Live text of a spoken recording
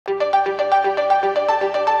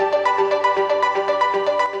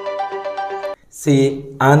see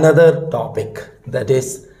another topic, that is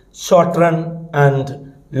short run and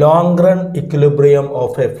long run equilibrium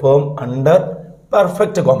of a firm under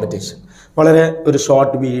perfect competition. വളരെ ഒരു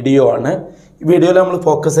short video ആണ്. ഈ വീഡിയോയിൽ നമ്മൾ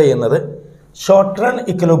focus ചെയ്യുന്നത് short run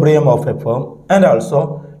equilibrium of A firm and also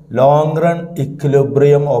long run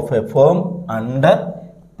equilibrium of A firm under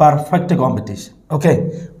perfect competition. Okay,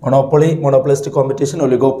 മോണോപ്പൊളിസ്റ്റ് competition,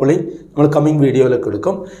 oligopoly നമ്മൾ coming വീഡിയോയിലൊക്കെ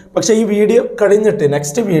എടുക്കും. പക്ഷേ ഈ വീഡിയോ കഴിഞ്ഞിട്ട്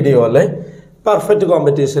നെക്സ്റ്റ് വീഡിയോയിൽ പെർഫെക്റ്റ്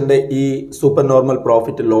കോമ്പറ്റീഷൻ്റെ ഈ super normal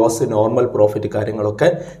profit, loss, normal profit കാര്യങ്ങളൊക്കെ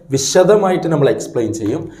വിശദമായിട്ട് നമ്മൾ എക്സ്പ്ലെയിൻ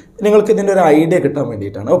ചെയ്യും. നിങ്ങൾക്ക് ഇതിൻ്റെ ഒരു ഐഡിയ കിട്ടാൻ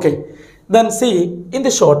വേണ്ടിയിട്ടാണ്. Okay, then see in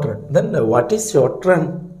the short run, then what is short run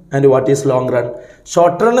and what is long run?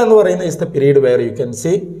 Short run എന്ന് പറയുന്നത് is the period where you can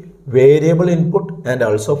see variable input and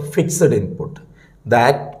also fixed input.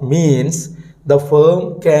 That means the firm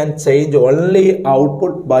can change only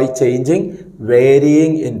output by changing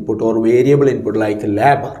varying input or variable input like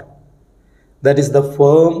labor. That is, the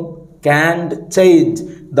firm can't change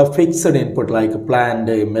the fixed input like plant,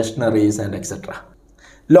 machineries and etc.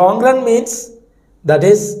 Long run means that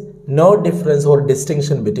is no difference or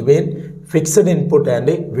distinction between fixed input and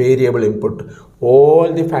variable input. All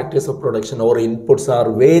the factors of production or inputs are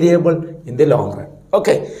variable in the long run.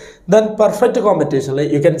 Okay, then perfect competition,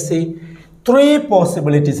 you can see three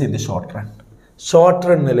possibilities in the short run. Short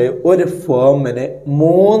run ഒരു ഫേമിന്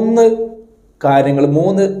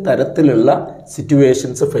മൂന്ന് തരത്തിലുള്ള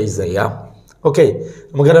situations face ചെയ്യാം. Okay,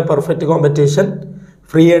 നമുക്കറിയാം perfect competition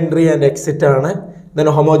free entry and exit ആണ്. Then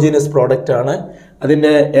homogeneous product ആണ്.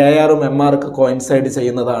 അതിൻ്റെ AR ഉം MR ഒക്കെ കോയിൻസൈഡ്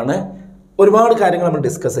ചെയ്യുന്നതാണ്. ഒരുപാട് കാര്യങ്ങൾ നമ്മൾ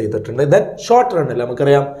ഡിസ്കസ് ചെയ്തിട്ടുണ്ട്. ദെൻ ഷോർട്ട് റണ്ണിൽ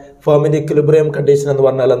നമുക്കറിയാം ഫേമിൻ്റെ ഇക്വിലിബ്രിയം കണ്ടീഷൻ എന്ന്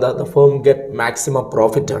പറഞ്ഞാൽ എന്താ, the firm get maximum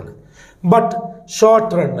profit ആണ്. ബട്ട്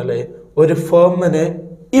ഷോർട്ട് റണ്ണിൽ ഒരു ഫേമിന്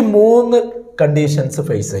ഈ മൂന്ന് കണ്ടീഷൻസ്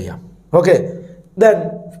ഫേസ് ചെയ്യാം. Okay, then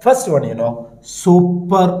first one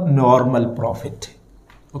super normal profit.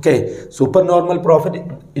 Okay, super normal profit,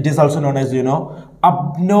 it is also known as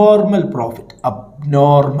abnormal profit.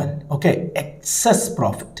 Abnormal, okay, excess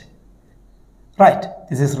profit, right?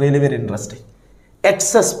 This is really very interesting.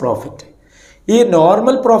 Excess profit. This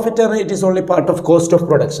normal profit, it is only part of cost of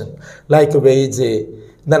production like wage,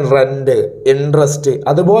 then rent, interest,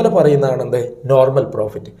 അതുപോലെ പറയുന്നതാണ് normal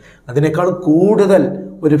profit. അതിനേക്കാളും കൂടുതൽ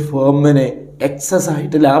ഒരു ഫേമിന് excess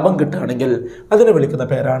ആയിട്ട് ലാഭം കിട്ടുകയാണെങ്കിൽ അതിനെ വിളിക്കുന്ന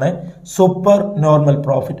പേരാണ് super normal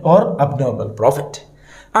profit or abnormal profit.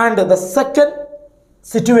 And the second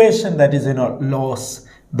situation, that is loss.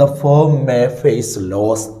 The firm may face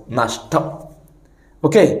loss, നഷ്ടം.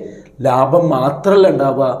 ഓക്കെ, ലാഭം മാത്രമല്ല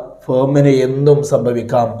ഉണ്ടാവുക, ഫേമിന് എന്തും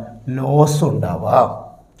സംഭവിക്കാം, ലോസ് ഉണ്ടാവാം.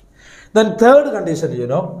 Then third condition,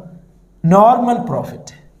 normal profit.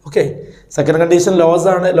 Okay, second condition loss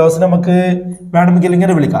ആണ്. ലോസ് നമുക്ക് വേണമെങ്കിൽ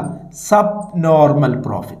ഇങ്ങനെ വിളിക്കാം, sub normal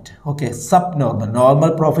profit. Okay, sub normal,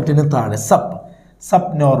 normal പ്രോഫിറ്റിന് താഴെ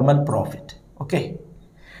sub normal profit. Okay,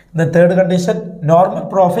 then third condition normal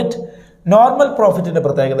profit. Normal പ്രോഫിറ്റിൻ്റെ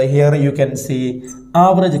പ്രത്യേകത, here you can see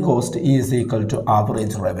average cost is equal to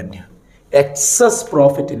average revenue. Excess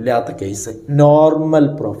profit ഇല്ലാത്ത case normal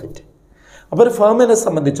profit. അപ്പോൾ ഒരു ഫേമിനെ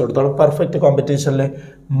സംബന്ധിച്ചിടത്തോളം perfect കോമ്പറ്റീഷനിൽ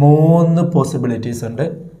മൂന്ന് possibilities ഉണ്ട്: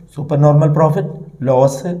 super normal profit,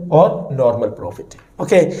 loss or normal profit.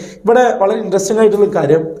 Okay, ഇവിടെ വളരെ interesting ആയിട്ടുള്ള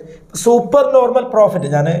കാര്യം, സൂപ്പർ നോർമൽ പ്രോഫിറ്റ്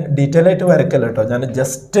ഞാൻ ഡീറ്റെയിൽ ആയിട്ട് വരക്കല്ല കേട്ടോ, ഞാൻ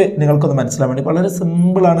ജസ്റ്റ് നിങ്ങൾക്കൊന്ന് മനസ്സിലാൻ വേണ്ടി വളരെ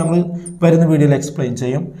സിമ്പിളാണ്, നമ്മൾ വരുന്ന വീഡിയോയിൽ എക്സ്പ്ലെയിൻ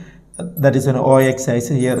ചെയ്യും. That is OX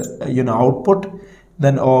axis, here output,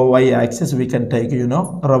 then OY axis we can take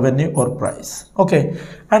revenue or price. Okay,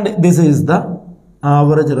 and this is the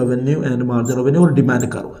average revenue and margin revenue or demand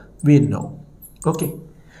curve, we know. Okay,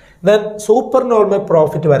 then super normal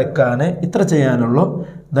profit വരക്കാണ് ഇത്ര ചെയ്യാനുള്ളൂ.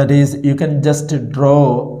 That is, you can just draw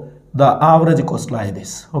the average cost like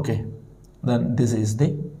this. Okay, then this is the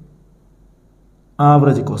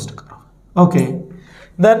average cost curve. Okay,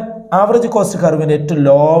 then average cost curve in ഏറ്റവും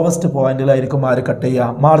lowest പോയിന്റിലായിരിക്കും ആര് cut ചെയ്യുക,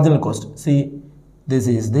 marginal cost. See, this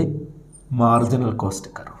is the marginal cost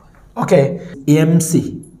curve. Okay, MC,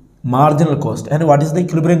 marginal cost. And what is the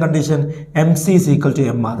equilibrium condition? MC is equal to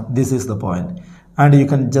MR. This is the point, and you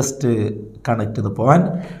can just connect to the point,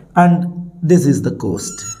 and this is the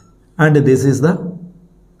cost, and this is the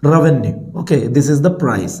revenue. Okay, this is the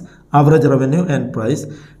price, average revenue and price,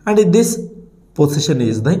 and this position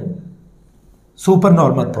is the super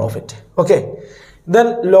normal profit. Okay, then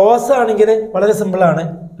loss ആണെങ്കിൽ വളരെ simple ആണ്.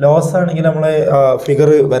 Loss ആണെങ്കിൽ നമ്മൾ figure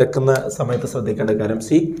വരക്കുന്ന സമയത്ത് ശ്രദ്ധിക്കേണ്ട കാര്യം,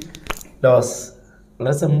 C loss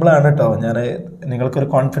വളരെ സിമ്പിളാണ് കേട്ടോ, ഞാൻ നിങ്ങൾക്കൊരു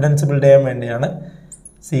കോൺഫിഡൻസ് ബിൽഡ് ചെയ്യാൻ വേണ്ടിയാണ്.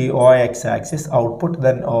 C OX axis output,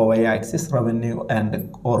 then OY axis revenue and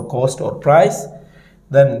or cost or price,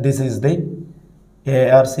 then this is the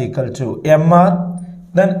AR is equal to MR,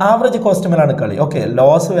 then average cost മേലാണ് കളി. ഓക്കെ,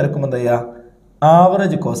 ലോസ് വരക്കുമ്പോൾ എന്താ ചെയ്യുക,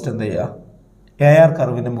 ആവറേജ് കോസ്റ്റ് എന്ത് ചെയ്യുക, AR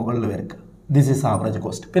കർവിൻ്റെ മുകളിൽ വരയ്ക്കുക. This is average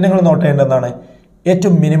cost. പിന്നെ നിങ്ങൾ നോട്ട് ചെയ്യേണ്ടത് എന്താണ്,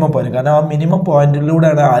 ഏറ്റവും മിനിമം പോയിന്റ്. കാരണം ആ മിനിമം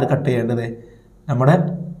പോയിന്റിലൂടെയാണ് ആര് കട്ട് ചെയ്യേണ്ടത്, നമ്മുടെ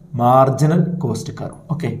marginal cost curve.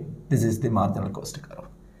 Okay, this is the marginal cost curve.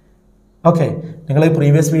 Okay, നിങ്ങൾ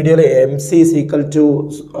പ്രീവിയസ് വീഡിയോയിൽ MC =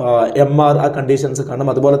 MR ആ കണ്ടീഷൻസ് കാണും.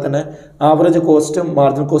 അതുപോലെ തന്നെ ആവറേജ് കോസ്റ്റും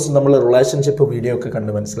മാർജിനൽ കോസ്റ്റും നമ്മൾ റിലേഷൻഷിപ്പ് വീഡിയോ ഒക്കെ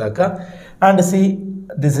കണ്ട് മനസ്സിലാക്കുക. And see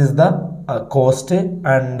this is the cost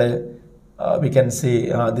and we can see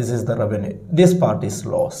this is the revenue. This part is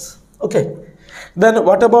loss. Okay. Then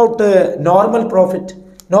what about normal profit?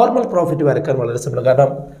 Normal profit വരയ്ക്കാൻ വളരെ സിമ്പിൾ.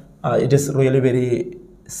 കാരണം it is really very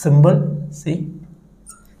simple. See,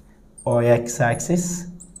 OX axis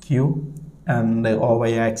Q and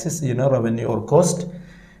OY axis, you know, revenue or cost.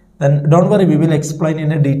 Then don't worry, we will explain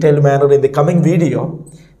in a detailed manner in the coming video.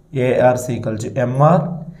 AR = MR.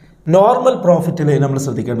 Normal profit ൽ നമ്മൾ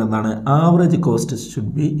ശ്രദ്ധിക്കേണ്ടത് എന്താണ്, average cost should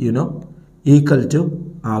be, you know, equal to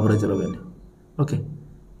average revenue. Okay,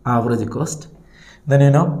 average cost. Then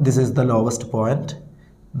you know this is the lowest point.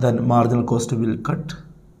 Then marginal cost will cut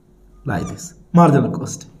like this. Marginal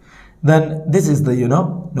cost. Then this is the, you know,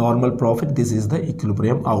 normal profit. This is the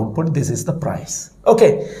equilibrium output. This is the price.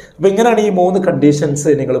 Okay. അപ്പോൾ ഇങ്ങനെയാണ് ഈ 3 conditions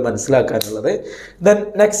നിങ്ങൾ മനസ്സിലാക്കാനുള്ളത്. Then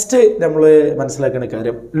next നമ്മൾ മനസ്സിലാക്കേണ്ട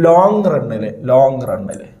കാര്യം long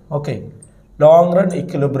റണ്ണിൽ okay, long run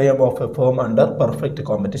equilibrium of a firm under perfect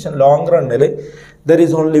competition. Long run there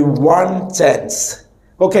is only one chance.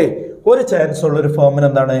 Okay, ഒരു chance ഉള്ള ഒരു ഫേമിന്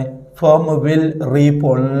എന്താണ്, firm will reap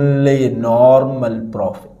only normal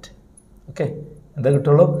profit. Okay, എന്താ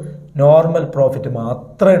കിട്ടുള്ളൂ, നോർമൽ പ്രോഫിറ്റ്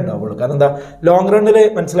മാത്രമേ ഉണ്ടാവുള്ളൂ. കാരണം എന്താ, ലോങ് റണ്ണിൽ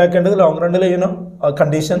മനസ്സിലാക്കേണ്ടത്, long റണ്ണിൽ you know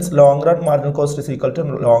conditions, long run marginal cost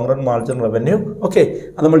 = long run margin revenue. Okay,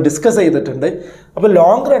 അത് നമ്മൾ ഡിസ്കസ് ചെയ്തിട്ടുണ്ട്. അപ്പോൾ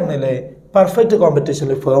ലോങ് റണ്ണിൽ പെർഫെക്റ്റ്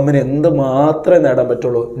കോമ്പറ്റീഷനിൽ ഫേമിന് എന്ത് മാത്രമേ നേടാൻ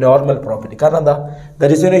പറ്റുള്ളൂ, നോർമൽ പ്രോഫിറ്റ്. കാരണം എന്താ,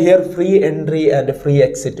 there is here free entry and free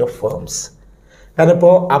exit of firms. കാരണം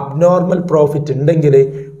ഇപ്പോൾ അബ്നോർമൽ പ്രോഫിറ്റ് ഉണ്ടെങ്കിൽ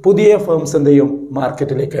പുതിയ ഫേംസ് എന്ത് ചെയ്യും,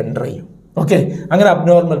 മാർക്കറ്റിലേക്ക് എൻ്റർ ചെയ്യും. ഓക്കെ, അങ്ങനെ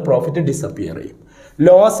അബ്നോർമൽ പ്രോഫിറ്റ് ഡിസപ്പിയർ ചെയ്യും.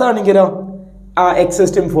 ലോസ് ആണെങ്കിലോ ആ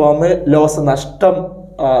എക്സിസ്റ്റിംഗ് ഫേം ലോസ് നഷ്ടം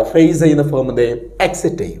ഫേസ് ചെയ്യുന്ന ഫേം എന്ത് ചെയ്യും,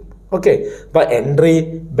 എക്സിറ്റ് ചെയ്യും. ഓക്കെ, അപ്പോൾ എൻട്രി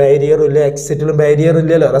ബാരിയറും ഇല്ല, എക്സിറ്റിലും ബാരിയർ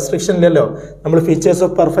ഇല്ലല്ലോ, റെസ്ട്രിക്ഷൻ ഇല്ലല്ലോ. നമ്മൾ features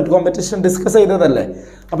of perfect competition discuss ചെയ്തതല്ലേ.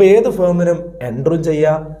 അപ്പോൾ ഏത് ഫേമിനും എൻട്രും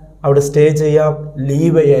ചെയ്യാം, അവിടെ സ്റ്റേ ചെയ്യാം,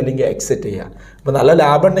 ലീവ് ചെയ്യുക, അല്ലെങ്കിൽ എക്സിറ്റ് ചെയ്യുക. അപ്പോൾ നല്ല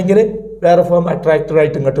ലാഭം ഉണ്ടെങ്കിൽ വേറെ ഫേം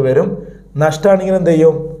അട്രാക്റ്റീവായിട്ട് ഇങ്ങോട്ട് വരും, നഷ്ടമാണെങ്കിൽ എന്ത്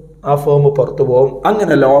ചെയ്യും, ആ ഫേം പുറത്തു പോകും.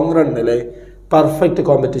 അങ്ങനെ ലോങ് റണ്ണിൽ പെർഫെക്റ്റ്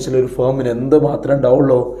കോമ്പറ്റീഷനിൽ ഒരു ഫേമിന് എന്ത് മാത്രമേ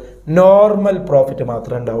ഉണ്ടാവുള്ളൂ, നോർമൽ പ്രോഫിറ്റ്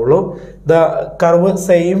മാത്രമേ ഉണ്ടാവുള്ളൂ. ദ കർവ്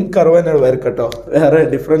സെയിം കർവ് തന്നെ വരക്കട്ടോ, വേറെ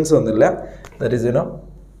ഡിഫറൻസ് ഒന്നുമില്ല. ദാറ്റ് ഈസ് യുനോ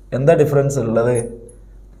എന്താ ഡിഫറൻസ് ഉള്ളത്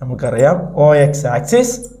നമുക്കറിയാം. OX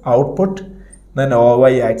axis output, then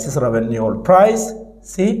OY axis revenue or price.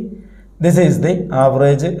 See this is the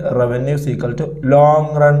average revenue =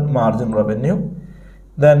 long run margin revenue.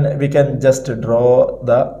 Then we can just draw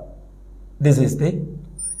this is the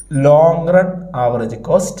long run average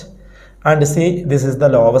cost and see this is the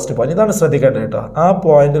lowest point. ഇതാണ് ശ്രദ്ധിക്കേണ്ടത് കേട്ടോ. ആ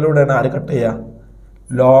പോയിന്റിലൂടെയാണ് ആര് cut ചെയ്യുക,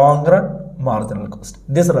 long run marginal cost.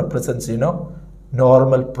 This represents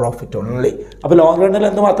normal profit only. അപ്പോൾ long റണ്ണിൽ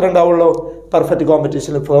എന്ത് മാത്രമേ ഉണ്ടാവുള്ളൂ, പെർഫെക്റ്റ്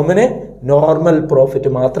കോമ്പറ്റീഷനിൽ ഫേമിന് നോർമൽ പ്രോഫിറ്റ്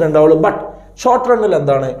മാത്രമേ ഉണ്ടാവുള്ളൂ. ബട്ട് ഷോർട്ട് റണ്ണിൽ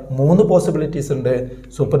എന്താണ്, 3 പോസിബിലിറ്റീസ് ഉണ്ട്,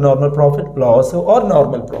 super normal profit, loss or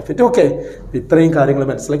normal profit. Okay, ഇത്രയും കാര്യങ്ങൾ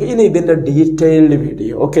മനസ്സിലാക്കി. ഇനി ഇതിൻ്റെ ഡീറ്റെയിൽഡ്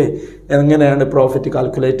വീഡിയോ, ഓക്കെ, എങ്ങനെയാണ് പ്രോഫിറ്റ്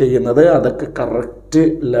കാൽക്കുലേറ്റ് ചെയ്യുന്നത്, അതൊക്കെ കറക്റ്റ്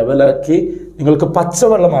ലെവലാക്കി നിങ്ങൾക്ക്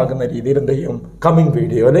പച്ചവെള്ളമാകുന്ന രീതിയിൽ എന്ത് ചെയ്യും, കമ്മിങ്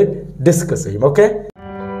വീഡിയോയിൽ ഡിസ്കസ് ചെയ്യും. ഓക്കെ.